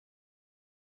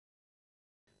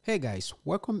Hey guys,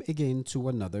 welcome again to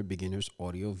another beginner's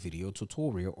audio video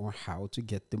tutorial on how to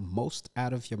get the most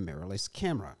out of your mirrorless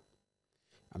camera.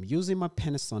 I'm using my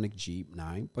Panasonic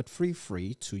G9, but feel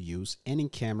free to use any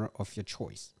camera of your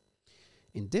choice.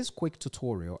 In this quick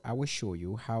tutorial, I will show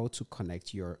you how to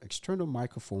connect your external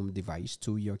microphone device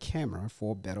to your camera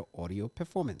for better audio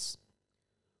performance.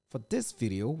 For this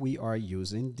video, we are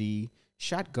using the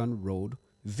Shotgun Rode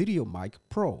Video Mic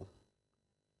Pro.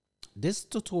 This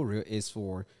tutorial is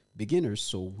for beginners,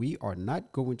 so we are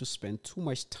not going to spend too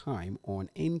much time on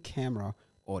in-camera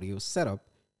audio setup,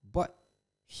 but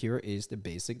here is the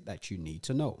basic that you need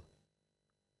to know.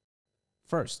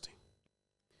 First,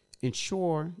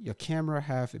 ensure your camera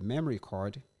have a memory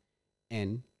card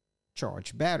and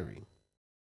charged battery.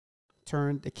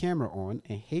 Turn the camera on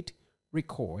and hit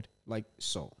record like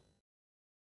so.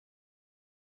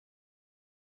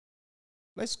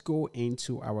 Let's go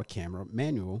into our camera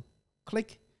manual.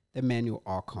 Click the menu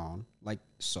icon like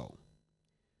so.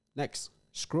 Next,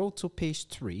 scroll to page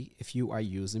 3 if you are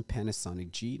using Panasonic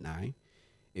G9.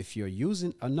 If you're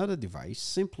using another device,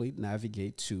 simply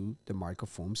navigate to the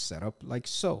microphone setup like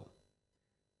so.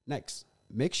 Next,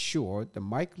 make sure the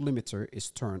mic limiter is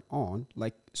turned on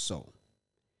like so.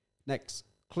 Next,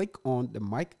 click on the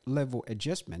mic level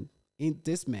adjustment. In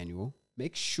this menu,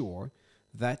 make sure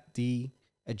that the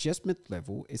adjustment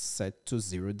level is set to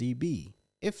 0 dB.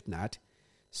 If not,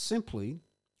 simply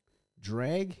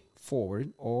drag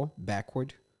forward or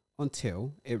backward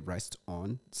until it rests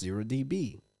on 0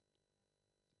 dB.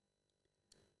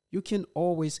 You can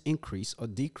always increase or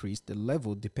decrease the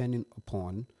level depending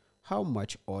upon how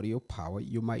much audio power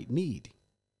you might need.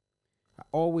 I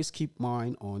always keep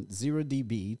mine on 0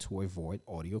 dB to avoid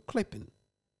audio clipping.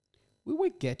 We will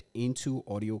get into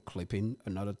audio clipping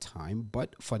another time,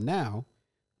 but for now,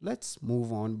 let's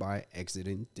move on by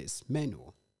exiting this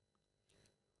menu.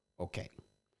 Okay,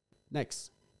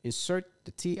 next, insert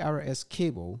the TRS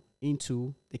cable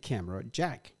into the camera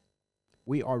jack.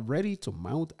 We are ready to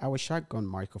mount our shotgun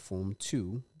microphone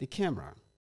to the camera.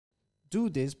 Do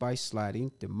this by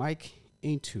sliding the mic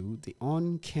into the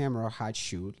on-camera hot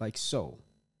shoe like so.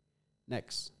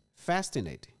 Next, fasten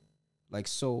it like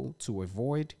so to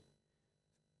avoid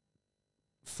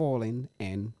falling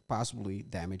and possibly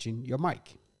damaging your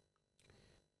mic.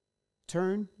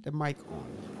 Turn the mic on.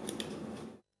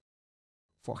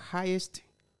 For highest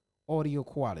audio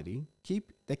quality,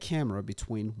 keep the camera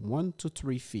between 1 to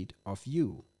 3 feet of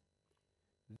you.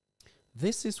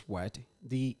 This is what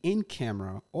the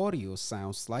in-camera audio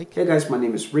sounds like. Hey guys, my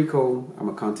name is Rico. I'm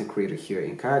a content creator here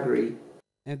in Calgary.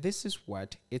 And this is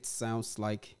what it sounds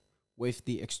like with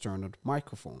the external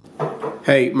microphone.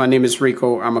 Hey, my name is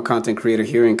Rico. I'm a content creator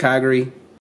here in Calgary.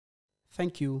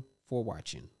 Thank you for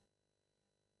watching.